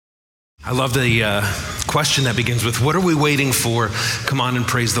I love the question that begins with, what are we waiting for? Come on and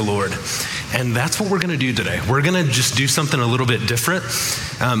praise the Lord. And that's what we're going to do today. We're going to just do something a little bit different.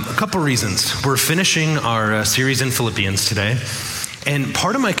 A couple reasons. We're finishing our series in Philippians today. And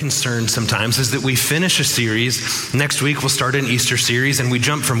part of my concern sometimes is that we finish a series. Next week, we'll start an Easter series, and we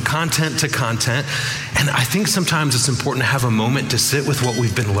jump from content to content. And I think sometimes it's important to have a moment to sit with what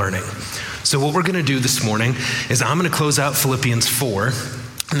we've been learning. So what we're going to do this morning is I'm going to close out Philippians 4.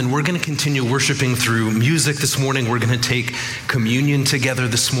 And then we're going to continue worshiping through music this morning. We're going to take communion together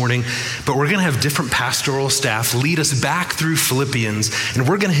this morning. But we're going to have different pastoral staff lead us back through Philippians. And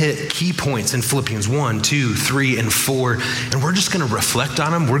we're going to hit key points in Philippians 1, 2, 3, and 4. And we're just going to reflect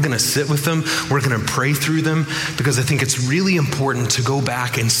on them. We're going to sit with them. We're going to pray through them. Because I think it's really important to go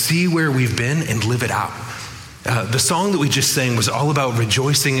back and see where we've been and live it out. The song that we just sang was all about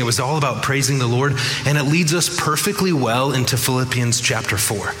rejoicing. It was all about praising the Lord. And it leads us perfectly well into Philippians chapter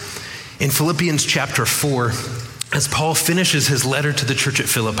 4. In Philippians chapter 4, as Paul finishes his letter to the church at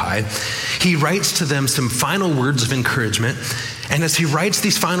Philippi, he writes to them some final words of encouragement. And as he writes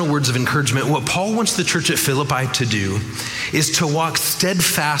these final words of encouragement, what Paul wants the church at Philippi to do is to walk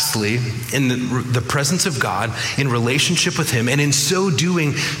steadfastly in the presence of God, in relationship with him, and in so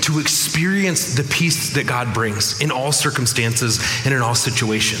doing to experience the peace that God brings in all circumstances and in all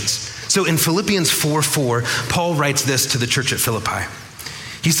situations. So in Philippians 4:4, Paul writes this to the church at Philippi.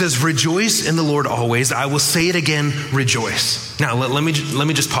 He says, "Rejoice in the Lord always. I will say it again, rejoice." Now, let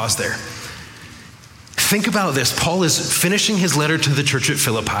me just pause there. Think about this. Paul is finishing his letter to the church at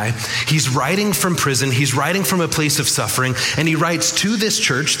Philippi. He's writing from prison. He's writing from a place of suffering. And he writes to this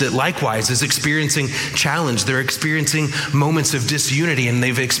church that likewise is experiencing challenge. They're experiencing moments of disunity, and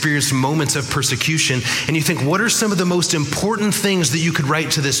they've experienced moments of persecution. And you think, what are some of the most important things that you could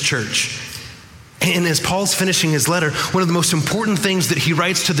write to this church? And as Paul's finishing his letter, one of the most important things that he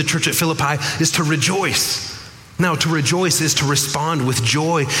writes to the church at Philippi is to rejoice. Now, to rejoice is to respond with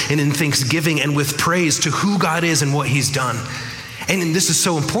joy and in thanksgiving and with praise to who God is and what he's done. And this is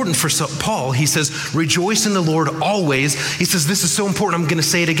so important for Paul. He says, rejoice in the Lord always. He says, this is so important, I'm going to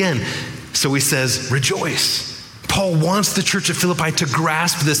say it again. So he says, rejoice. Paul wants the church at Philippi to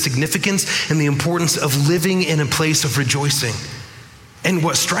grasp the significance and the importance of living in a place of rejoicing. And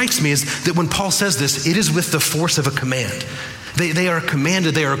what strikes me is that when Paul says this, it is with the force of a command. They are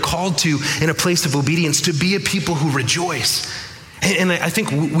commanded, they are called to, in a place of obedience, to be a people who rejoice. And I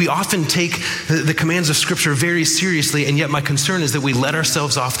think we often take the commands of Scripture very seriously, and yet my concern is that we let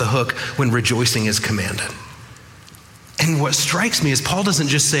ourselves off the hook when rejoicing is commanded. And what strikes me is Paul doesn't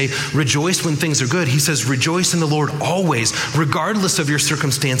just say, rejoice when things are good. He says, rejoice in the Lord always, regardless of your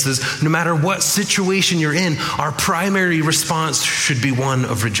circumstances, no matter what situation you're in, our primary response should be one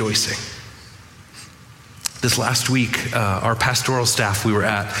of rejoicing. This last week, our pastoral staff, we were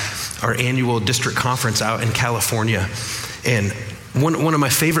at our annual district conference out in California. And one of my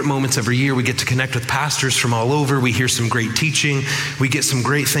favorite moments every year, we get to connect with pastors from all over. We hear some great teaching. We get some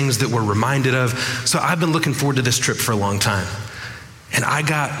great things that we're reminded of. So I've been looking forward to this trip for a long time. And I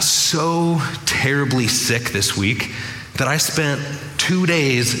got so terribly sick this week that I spent 2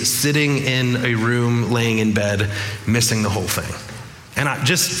 days sitting in a room, laying in bed, missing the whole thing. And I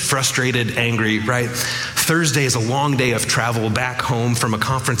just frustrated, angry, right? Thursday is a long day of travel back home from a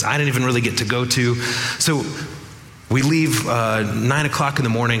conference I didn't even really get to go to. So we leave 9 o'clock in the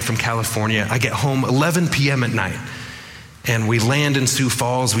morning from California. I get home 11 p.m. at night. And we land in Sioux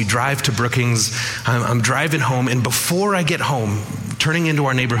Falls. We drive to Brookings. I'm driving home. And before I get home, turning into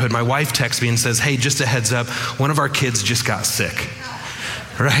our neighborhood, my wife texts me and says, hey, just a heads up, one of our kids just got sick,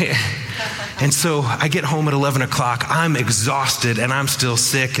 right? And so I get home at 11 o'clock, I'm exhausted and I'm still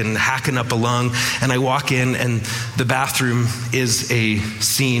sick and hacking up a lung. And I walk in and the bathroom is a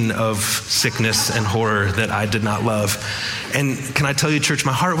scene of sickness and horror that I did not love. And can I tell you, church,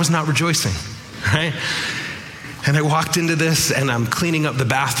 my heart was not rejoicing, right? And I walked into this and I'm cleaning up the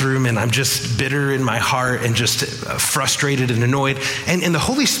bathroom and I'm just bitter in my heart and just frustrated and annoyed. And the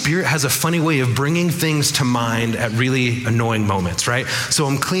Holy Spirit has a funny way of bringing things to mind at really annoying moments, right? So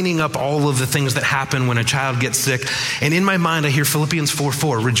I'm cleaning up all of the things that happen when a child gets sick. And in my mind, I hear Philippians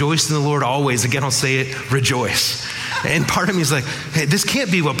 4:4, rejoice in the Lord always. Again, I'll say it, rejoice. And part of me is like, hey, this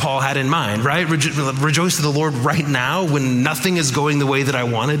can't be what Paul had in mind, right? Rejoice in the Lord right now when nothing is going the way that I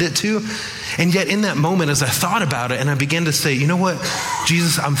wanted it to. And yet in that moment, as I thought about it and I began to say, you know what,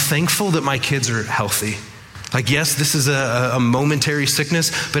 Jesus, I'm thankful that my kids are healthy. Like, yes, this is a momentary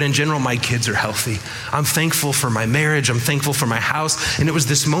sickness, but in general, my kids are healthy. I'm thankful for my marriage. I'm thankful for my house. And it was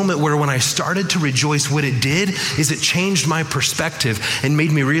this moment where when I started to rejoice, what it did is it changed my perspective and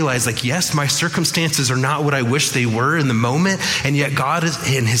made me realize, like, yes, my circumstances are not what I wish they were in the moment. And yet God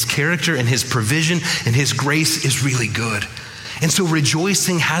is in his character and his provision and his grace is really good. And so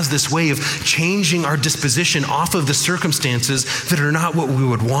rejoicing has this way of changing our disposition off of the circumstances that are not what we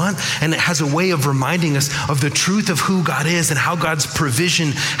would want. And it has a way of reminding us of the truth of who God is and how God's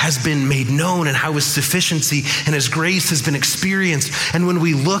provision has been made known and how his sufficiency and his grace has been experienced. And when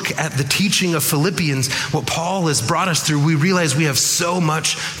we look at the teaching of Philippians, what Paul has brought us through, we realize we have so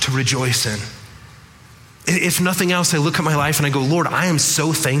much to rejoice in. If nothing else, I look at my life and I go, Lord, I am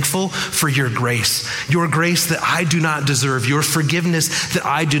so thankful for your grace that I do not deserve, your forgiveness that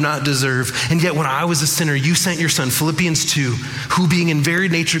I do not deserve. And yet when I was a sinner, you sent your son, Philippians 2, who being in very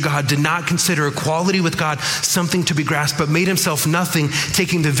nature God, did not consider equality with God something to be grasped, but made himself nothing,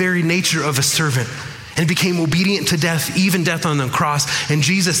 taking the very nature of a servant and became obedient to death, even death on the cross. And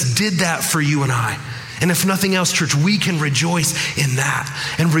Jesus did that for you and I. And if nothing else, church, we can rejoice in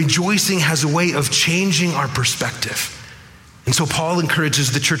that. And rejoicing has a way of changing our perspective. And so Paul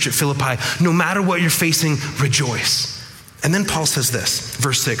encourages the church at Philippi, no matter what you're facing, rejoice. And then Paul says this,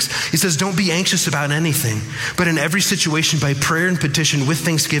 verse 6. He says, don't be anxious about anything, but in every situation by prayer and petition with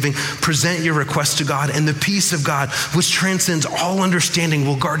thanksgiving, present your requests to God, and the peace of God, which transcends all understanding,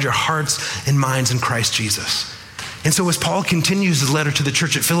 will guard your hearts and minds in Christ Jesus. And so as Paul continues his letter to the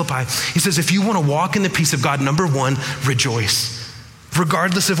church at Philippi, he says, if you want to walk in the peace of God, number one, rejoice.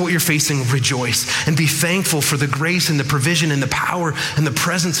 Regardless of what you're facing, rejoice and be thankful for the grace and the provision and the power and the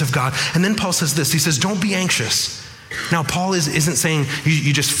presence of God. And then Paul says this, he says, don't be anxious. Now, Paul isn't saying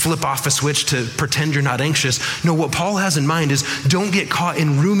you just flip off a switch to pretend you're not anxious. No, what Paul has in mind is don't get caught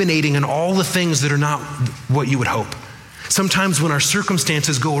in ruminating on all the things that are not what you would hope. Sometimes when our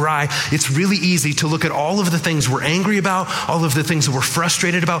circumstances go awry, it's really easy to look at all of the things we're angry about, all of the things that we're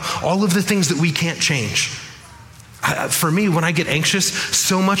frustrated about, all of the things that we can't change. For me, when I get anxious,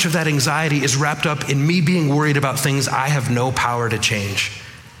 so much of that anxiety is wrapped up in me being worried about things I have no power to change.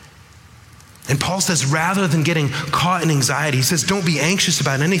 And Paul says, rather than getting caught in anxiety, he says, don't be anxious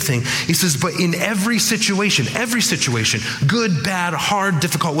about anything. He says, but in every situation, good, bad, hard,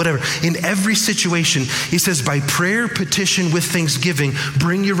 difficult, whatever, in every situation, he says, by prayer, petition, with thanksgiving,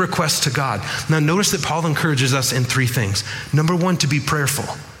 bring your requests to God. Now notice that Paul encourages us in three things. Number one, to be prayerful.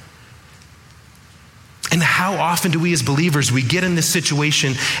 And how often do we as believers, we get in this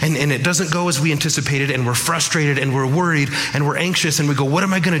situation and it doesn't go as we anticipated and we're frustrated and we're worried and we're anxious and we go, what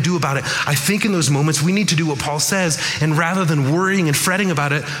am I going to do about it? I think in those moments we need to do what Paul says, and rather than worrying and fretting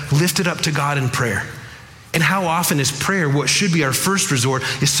about it, lift it up to God in prayer. And how often is prayer, what should be our first resort,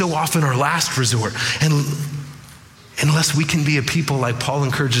 is so often our last resort. And unless we can be a people like Paul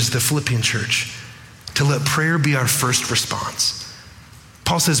encourages the Philippian church, to let prayer be our first response.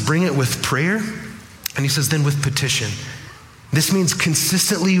 Paul says, bring it with prayer. And he says, then with petition. This means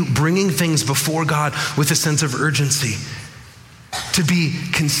consistently bringing things before God with a sense of urgency. To be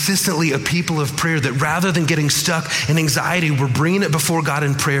consistently a people of prayer, that rather than getting stuck in anxiety, we're bringing it before God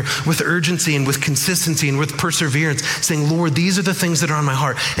in prayer with urgency and with consistency and with perseverance, saying, Lord, these are the things that are on my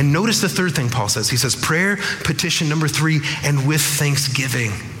heart. And notice the third thing Paul says. He says, prayer, petition, number 3, and with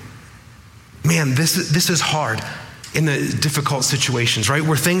thanksgiving. Man, this is hard. In the difficult situations, right?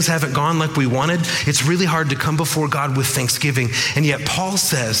 Where things haven't gone like we wanted, it's really hard to come before God with thanksgiving. And yet Paul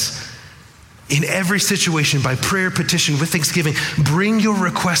says, in every situation, by prayer, petition, with thanksgiving, bring your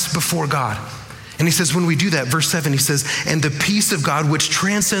requests before God. And he says, when we do that, verse 7, he says, and the peace of God, which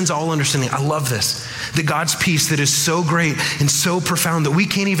transcends all understanding. I love this. That God's peace that is so great and so profound that we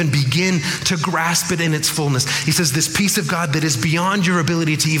can't even begin to grasp it in its fullness. He says, this peace of God that is beyond your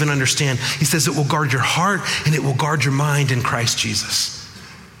ability to even understand. He says it will guard your heart and it will guard your mind in Christ Jesus.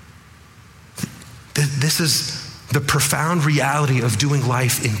 This is the profound reality of doing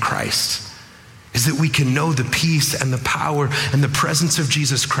life in Christ. Is that we can know the peace and the power and the presence of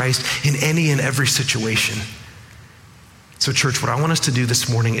Jesus Christ in any and every situation. So church, what I want us to do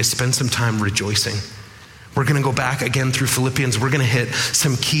this morning is spend some time rejoicing. We're going to go back again through Philippians. We're going to hit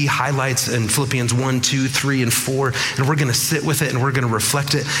some key highlights in Philippians 1, 2, 3, and 4, and we're going to sit with it and we're going to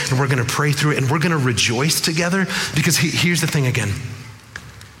reflect it and we're going to pray through it and we're going to rejoice together, because here's the thing again.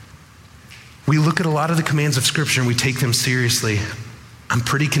 We look at a lot of the commands of Scripture and we take them seriously. I'm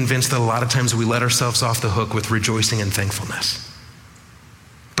pretty convinced that a lot of times we let ourselves off the hook with rejoicing and thankfulness.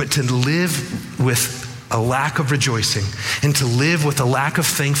 But to live with a lack of rejoicing and to live with a lack of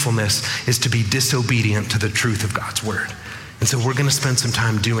thankfulness is to be disobedient to the truth of God's word. And so we're going to spend some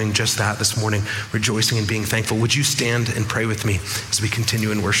time doing just that this morning, rejoicing and being thankful. Would you stand and pray with me as we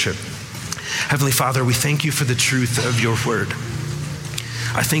continue in worship? Heavenly Father, we thank you for the truth of your word.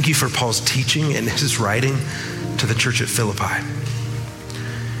 I thank you for Paul's teaching and his writing to the church at Philippi.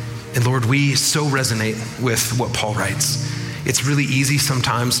 And Lord, we so resonate with what Paul writes. It's really easy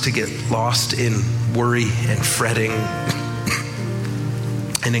sometimes to get lost in worry and fretting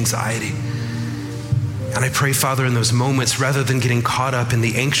and anxiety. And I pray, Father, in those moments, rather than getting caught up in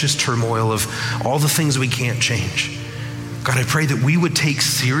the anxious turmoil of all the things we can't change, God, I pray that we would take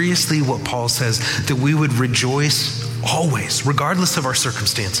seriously what Paul says, that we would rejoice always, regardless of our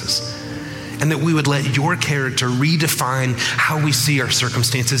circumstances, and that we would let your character redefine how we see our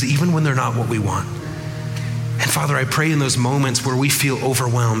circumstances, even when they're not what we want. And Father, I pray in those moments where we feel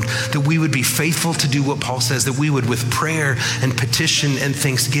overwhelmed, that we would be faithful to do what Paul says, that we would, with prayer and petition and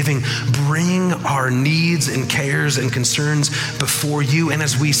thanksgiving, bring our needs and cares and concerns before you. And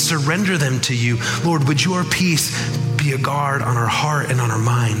as we surrender them to you, Lord, would your peace be a guard on our heart and on our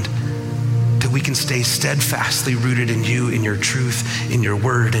mind, that we can stay steadfastly rooted in you, in your truth, in your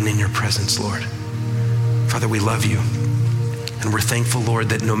word, and in your presence, Lord. Father, we love you. And we're thankful, Lord,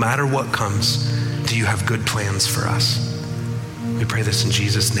 that no matter what comes, do you have good plans for us? We pray this in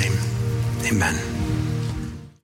Jesus' name. Amen.